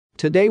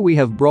Today we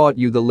have brought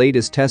you the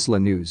latest Tesla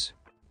news.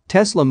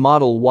 Tesla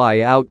Model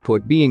Y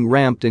output being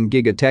ramped in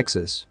Giga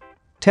Texas.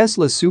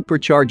 Tesla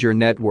Supercharger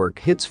Network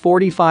hits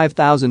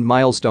 45,000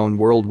 milestone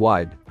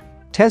worldwide.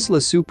 Tesla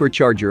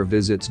Supercharger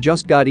visits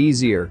just got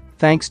easier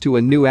thanks to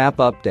a new app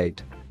update.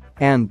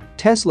 And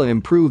Tesla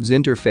improves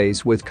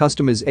interface with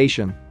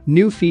customization,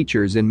 new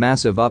features in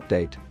massive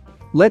update.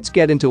 Let's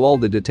get into all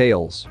the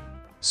details.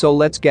 So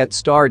let's get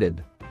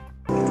started.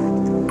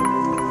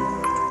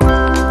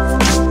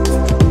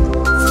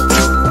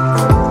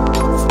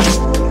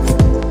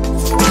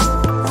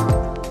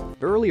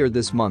 Earlier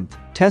this month,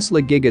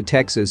 Tesla Giga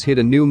Texas hit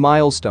a new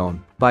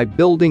milestone by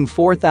building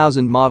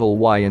 4,000 Model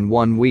Y in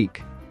 1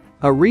 week.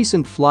 A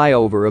recent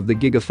flyover of the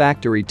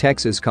Gigafactory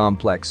Texas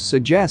complex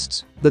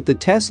suggests that the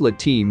Tesla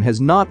team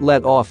has not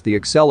let off the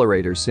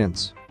accelerator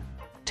since.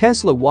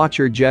 Tesla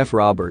watcher Jeff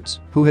Roberts,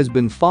 who has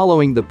been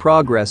following the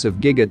progress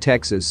of Giga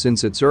Texas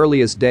since its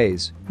earliest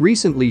days,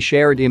 recently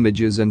shared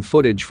images and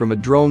footage from a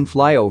drone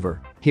flyover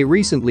he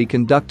recently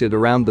conducted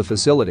around the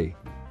facility.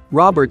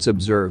 Roberts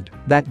observed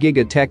that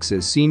Giga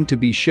Texas seemed to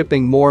be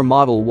shipping more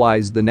Model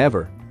Ys than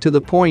ever, to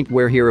the point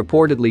where he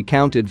reportedly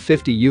counted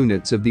 50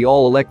 units of the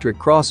all-electric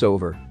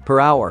crossover per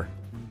hour.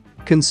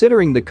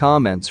 Considering the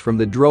comments from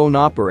the drone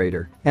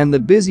operator and the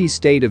busy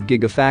state of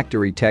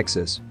Gigafactory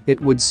Texas, it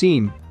would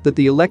seem that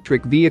the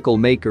electric vehicle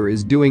maker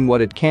is doing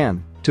what it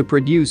can to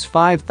produce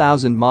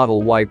 5,000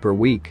 Model Y per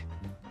week.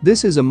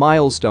 This is a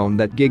milestone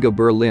that Giga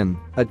Berlin,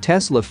 a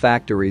Tesla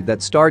factory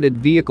that started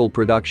vehicle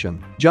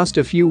production just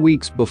a few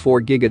weeks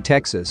before Giga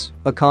Texas,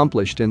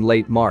 accomplished in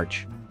late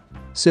March.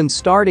 Since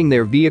starting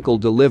their vehicle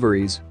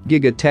deliveries,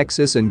 Giga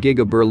Texas and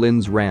Giga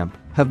Berlin's ramp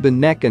have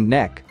been neck and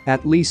neck,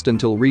 at least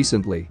until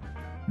recently.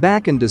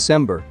 Back in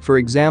December, for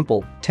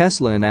example,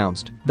 Tesla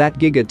announced that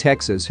Giga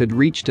Texas had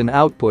reached an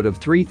output of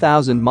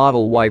 3,000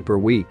 Model Y per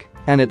week,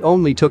 and it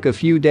only took a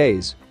few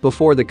days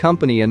before the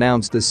company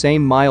announced the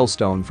same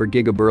milestone for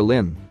Giga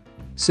Berlin.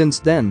 Since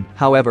then,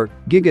 however,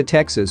 Giga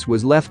Texas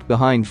was left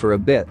behind for a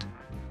bit.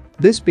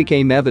 This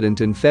became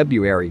evident in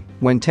February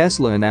when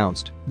Tesla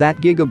announced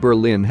that Giga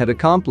Berlin had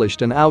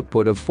accomplished an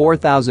output of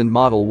 4,000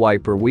 Model Y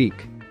per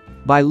week.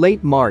 By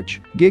late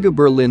March, Giga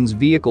Berlin's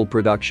vehicle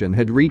production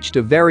had reached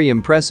a very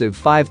impressive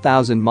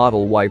 5,000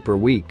 Model Y per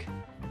week.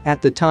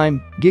 At the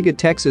time, Giga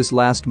Texas'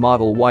 last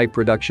Model Y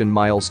production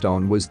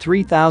milestone was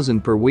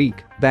 3,000 per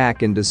week,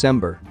 back in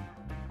December.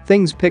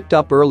 Things picked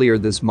up earlier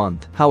this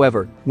month,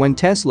 however, when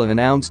Tesla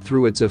announced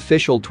through its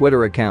official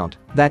Twitter account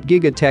that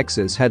Giga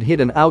Texas had hit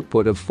an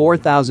output of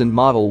 4,000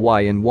 Model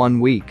Y in 1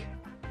 week.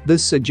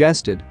 This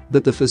suggested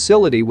that the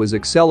facility was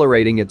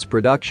accelerating its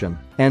production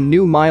and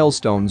new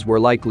milestones were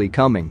likely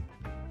coming.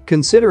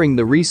 Considering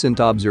the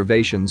recent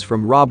observations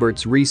from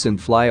Roberts' recent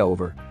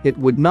flyover, it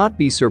would not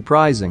be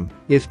surprising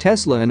if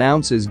Tesla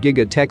announces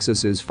Giga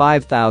Texas's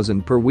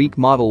 5,000 per week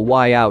Model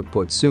Y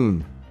output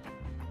soon.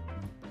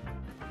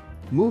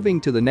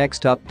 Moving to the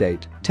next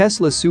update,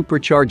 Tesla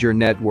Supercharger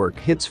Network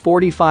hits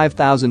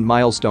 45,000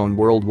 milestone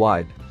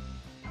worldwide.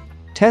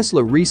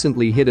 Tesla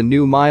recently hit a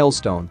new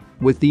milestone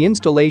with the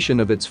installation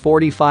of its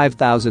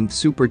 45,000th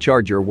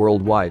supercharger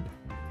worldwide.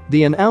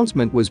 The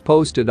announcement was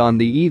posted on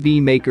the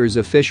EV maker's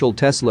official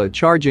Tesla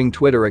charging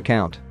Twitter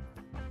account.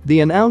 The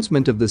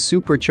announcement of the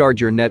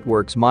Supercharger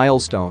Network's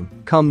milestone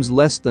comes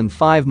less than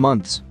 5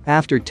 months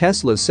after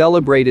Tesla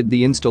celebrated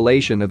the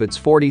installation of its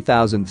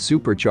 40,000th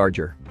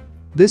supercharger.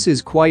 This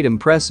is quite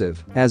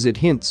impressive, as it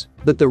hints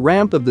that the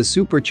ramp of the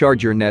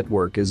Supercharger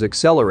Network is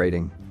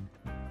accelerating.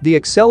 The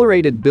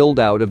accelerated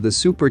build-out of the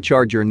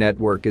Supercharger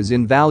Network is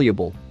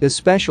invaluable,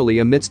 especially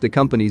amidst the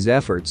company's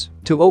efforts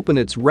to open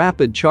its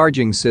rapid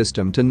charging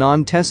system to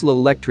non-Tesla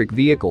electric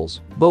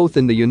vehicles, both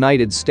in the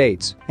United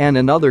States and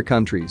in other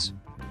countries.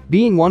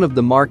 Being one of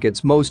the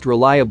market's most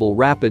reliable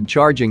rapid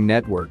charging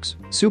networks,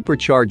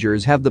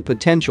 superchargers have the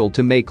potential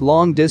to make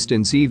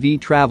long-distance EV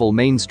travel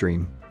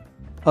mainstream.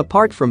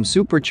 Apart from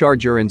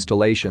supercharger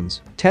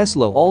installations,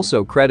 Tesla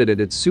also credited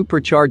its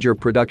supercharger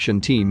production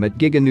team at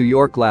Giga New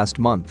York last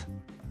month.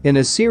 In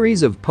a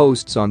series of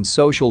posts on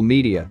social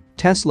media,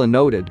 Tesla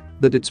noted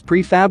that its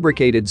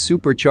prefabricated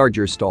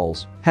supercharger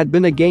stalls had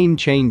been a game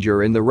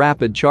changer in the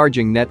rapid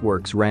charging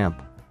network's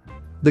ramp.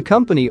 The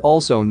company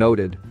also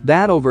noted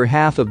that over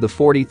half of the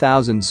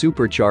 40,000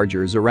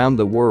 superchargers around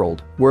the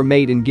world were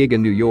made in Giga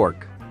New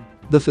York.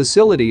 The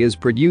facility is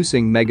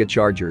producing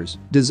megachargers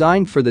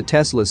designed for the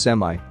Tesla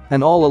Semi,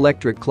 an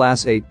all-electric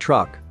Class 8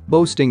 truck,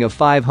 boasting a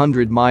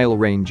 500-mile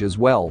range as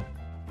well.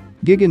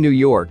 Giga New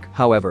York,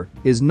 however,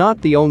 is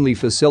not the only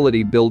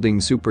facility building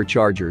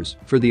superchargers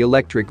for the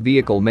electric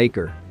vehicle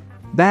maker.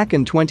 Back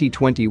in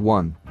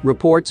 2021,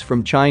 reports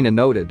from China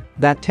noted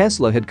that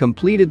Tesla had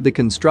completed the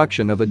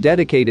construction of a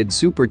dedicated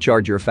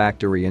supercharger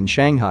factory in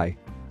Shanghai.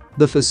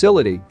 The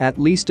facility, at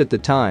least at the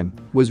time,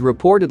 was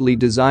reportedly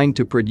designed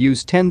to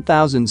produce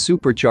 10,000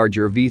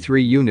 supercharger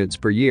V3 units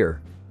per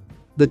year.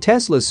 The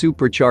Tesla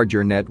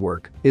Supercharger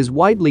Network is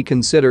widely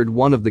considered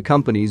one of the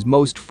company's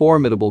most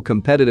formidable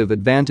competitive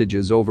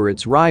advantages over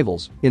its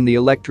rivals in the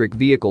electric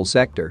vehicle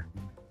sector.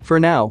 For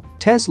now,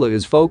 Tesla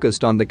is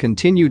focused on the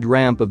continued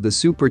ramp of the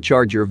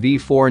Supercharger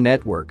V4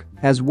 network,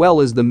 as well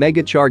as the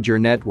Megacharger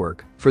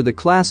network, for the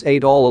Class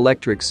 8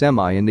 all-electric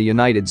semi in the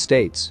United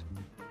States.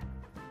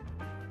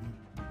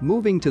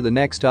 Moving to the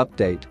next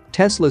update,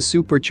 Tesla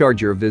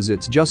Supercharger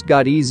visits just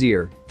got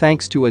easier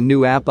thanks to a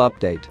new app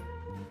update.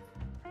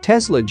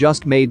 Tesla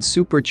just made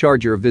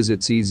Supercharger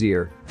visits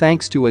easier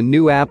thanks to a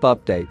new app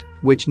update,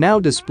 which now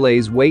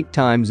displays wait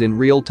times in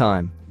real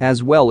time,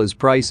 as well as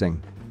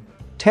pricing.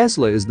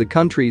 Tesla is the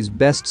country's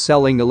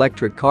best-selling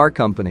electric car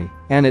company,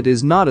 and it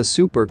is not a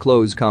super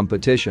close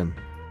competition.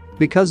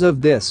 Because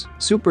of this,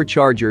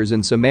 superchargers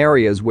in some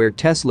areas where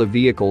Tesla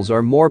vehicles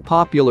are more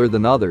popular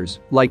than others,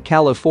 like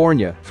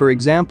California, for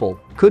example,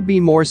 could be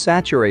more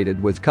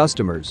saturated with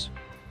customers.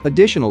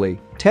 Additionally,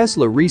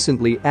 Tesla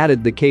recently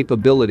added the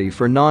capability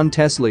for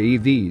non-Tesla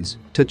EVs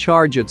to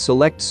charge at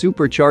select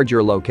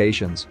supercharger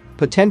locations,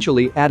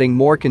 potentially adding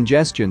more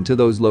congestion to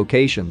those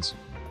locations.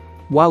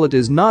 While it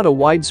is not a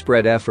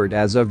widespread effort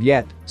as of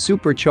yet,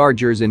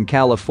 superchargers in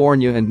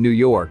California and New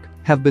York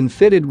have been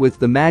fitted with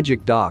the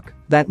Magic Dock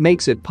that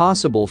makes it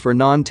possible for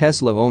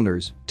non-Tesla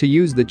owners to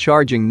use the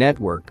charging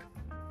network.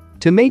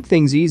 To make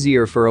things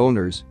easier for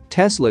owners,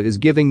 Tesla is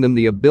giving them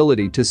the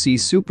ability to see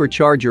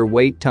supercharger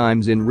wait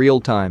times in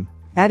real time,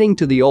 adding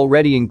to the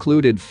already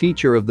included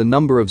feature of the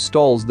number of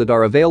stalls that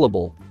are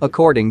available,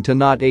 according to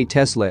Not a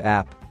Tesla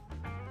app.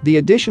 The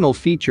additional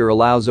feature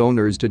allows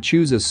owners to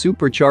choose a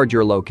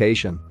supercharger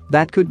location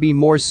that could be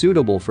more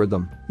suitable for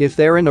them if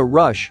they're in a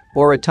rush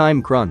or a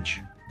time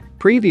crunch.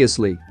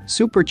 Previously,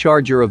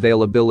 supercharger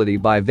availability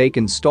by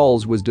vacant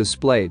stalls was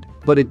displayed,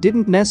 but it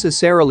didn't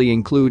necessarily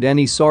include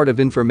any sort of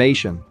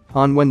information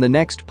on when the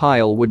next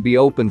pile would be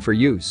open for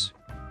use.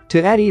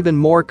 To add even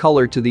more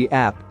color to the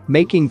app,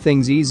 making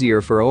things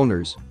easier for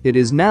owners, it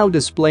is now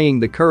displaying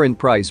the current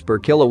price per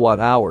kilowatt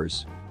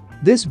hours.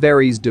 This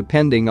varies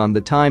depending on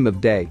the time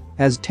of day,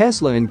 as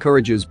Tesla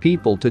encourages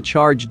people to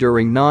charge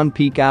during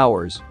non-peak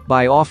hours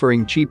by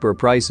offering cheaper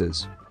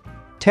prices.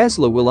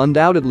 Tesla will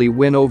undoubtedly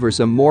win over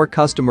some more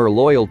customer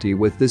loyalty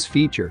with this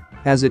feature,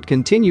 as it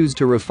continues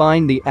to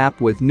refine the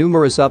app with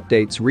numerous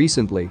updates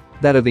recently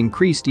that have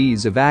increased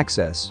ease of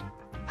access.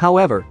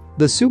 However,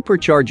 the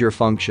supercharger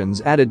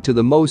functions added to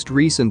the most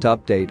recent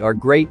update are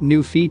great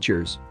new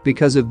features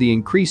because of the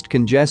increased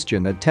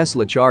congestion at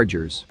Tesla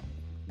chargers.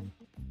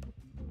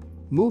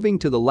 Moving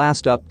to the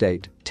last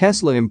update,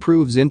 Tesla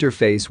improves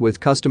interface with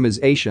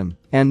customization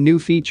and new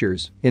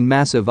features in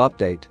massive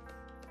update.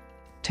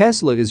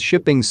 Tesla is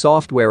shipping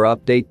software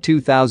update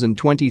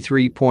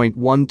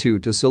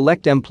 2023.12 to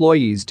select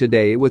employees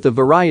today with a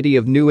variety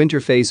of new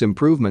interface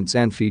improvements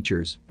and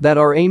features that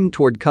are aimed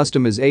toward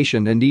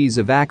customization and ease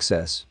of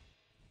access.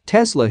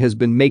 Tesla has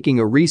been making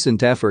a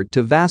recent effort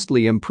to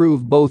vastly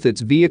improve both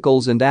its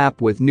vehicles and app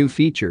with new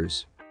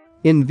features.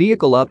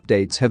 In-vehicle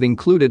updates have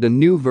included a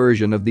new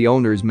version of the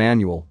owner's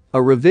manual,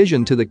 a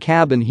revision to the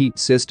cabin heat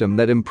system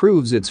that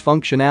improves its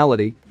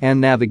functionality,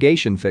 and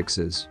navigation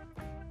fixes.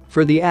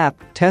 For the app,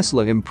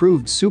 Tesla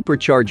improved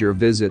supercharger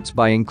visits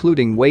by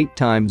including wait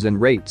times and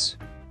rates.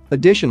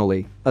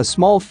 Additionally, a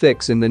small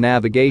fix in the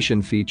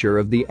navigation feature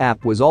of the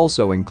app was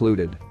also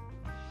included.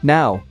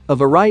 Now, a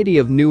variety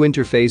of new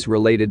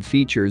interface-related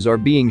features are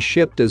being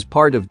shipped as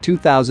part of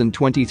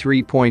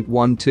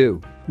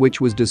 2023.12,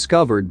 which was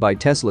discovered by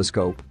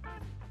TeslaScope.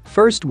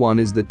 First one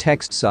is the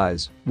text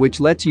size, which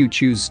lets you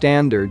choose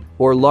standard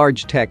or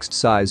large text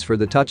size for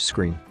the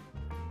touchscreen.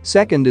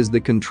 Second is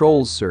the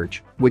controls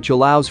search, which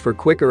allows for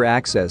quicker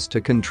access to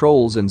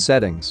controls and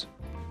settings.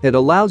 It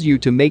allows you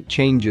to make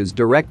changes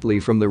directly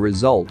from the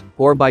result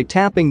or by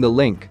tapping the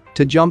link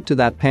to jump to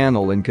that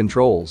panel in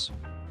controls.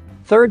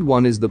 Third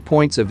one is the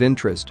points of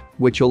interest,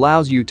 which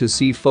allows you to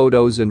see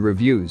photos and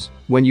reviews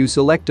when you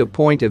select a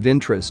point of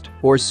interest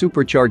or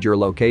supercharger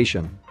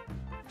location.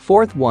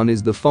 Fourth one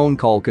is the phone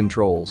call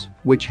controls,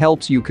 which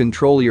helps you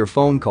control your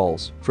phone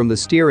calls from the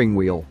steering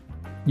wheel.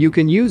 You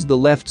can use the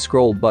left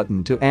scroll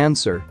button to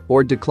answer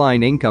or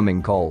decline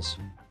incoming calls.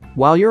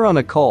 While you're on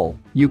a call,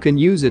 you can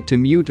use it to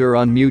mute or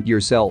unmute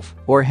yourself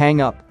or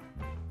hang up.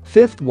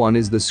 Fifth one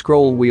is the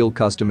scroll wheel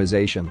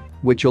customization,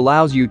 which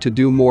allows you to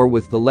do more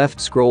with the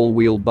left scroll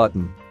wheel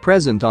button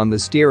present on the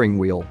steering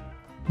wheel.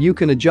 You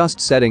can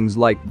adjust settings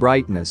like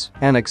brightness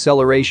and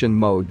acceleration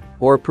mode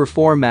or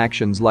perform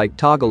actions like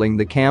toggling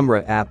the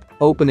camera app,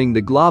 opening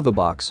the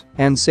Glavobox,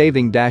 and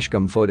saving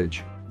dashcam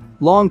footage.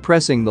 Long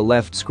pressing the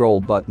left scroll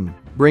button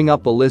bring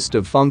up a list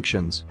of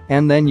functions,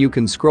 and then you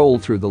can scroll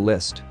through the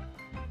list.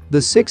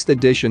 The sixth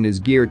addition is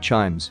gear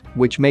chimes,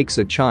 which makes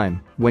a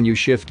chime when you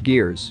shift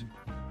gears.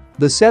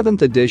 The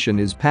seventh addition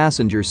is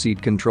passenger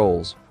seat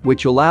controls,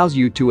 which allows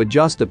you to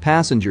adjust the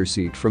passenger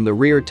seat from the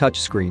rear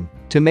touchscreen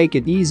to make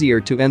it easier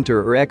to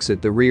enter or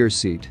exit the rear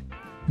seat.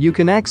 You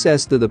can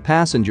access the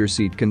passenger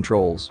seat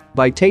controls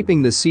by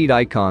taping the seat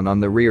icon on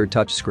the rear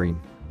touchscreen.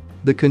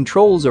 The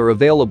controls are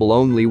available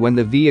only when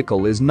the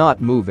vehicle is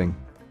not moving.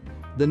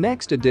 The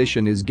next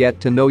addition is Get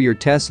to Know Your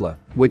Tesla,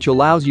 which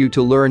allows you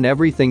to learn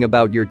everything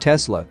about your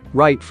Tesla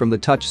right from the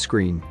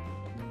touchscreen.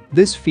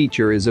 This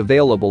feature is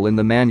available in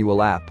the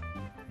manual app.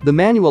 The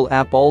manual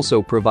app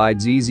also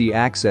provides easy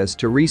access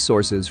to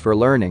resources for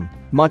learning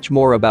much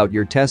more about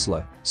your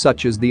Tesla,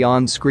 such as the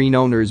on-screen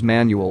owner's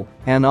manual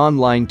and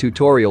online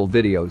tutorial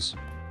videos.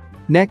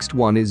 Next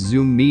one is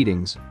Zoom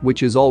Meetings,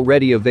 which is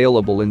already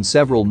available in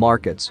several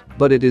markets,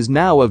 but it is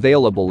now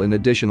available in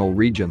additional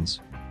regions.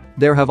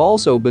 There have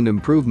also been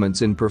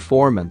improvements in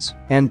performance,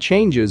 and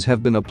changes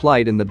have been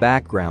applied in the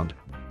background.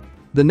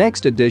 The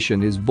next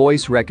addition is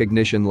voice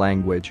recognition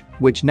language,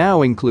 which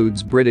now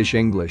includes British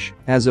English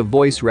as a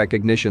voice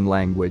recognition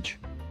language.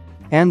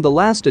 And the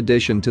last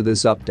addition to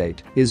this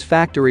update is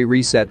Factory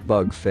Reset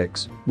Bug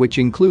Fix, which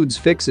includes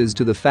fixes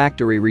to the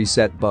factory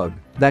reset bug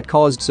that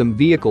caused some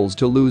vehicles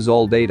to lose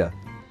all data.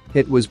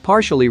 It was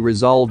partially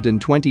resolved in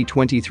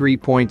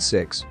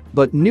 2023.6,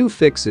 but new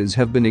fixes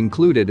have been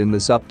included in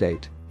this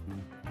update.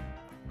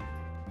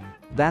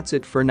 That's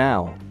it for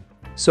now.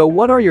 So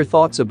what are your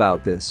thoughts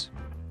about this?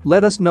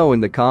 Let us know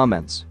in the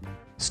comments.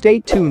 Stay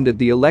tuned at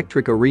the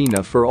Electric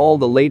Arena for all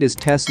the latest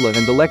Tesla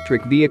and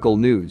electric vehicle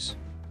news.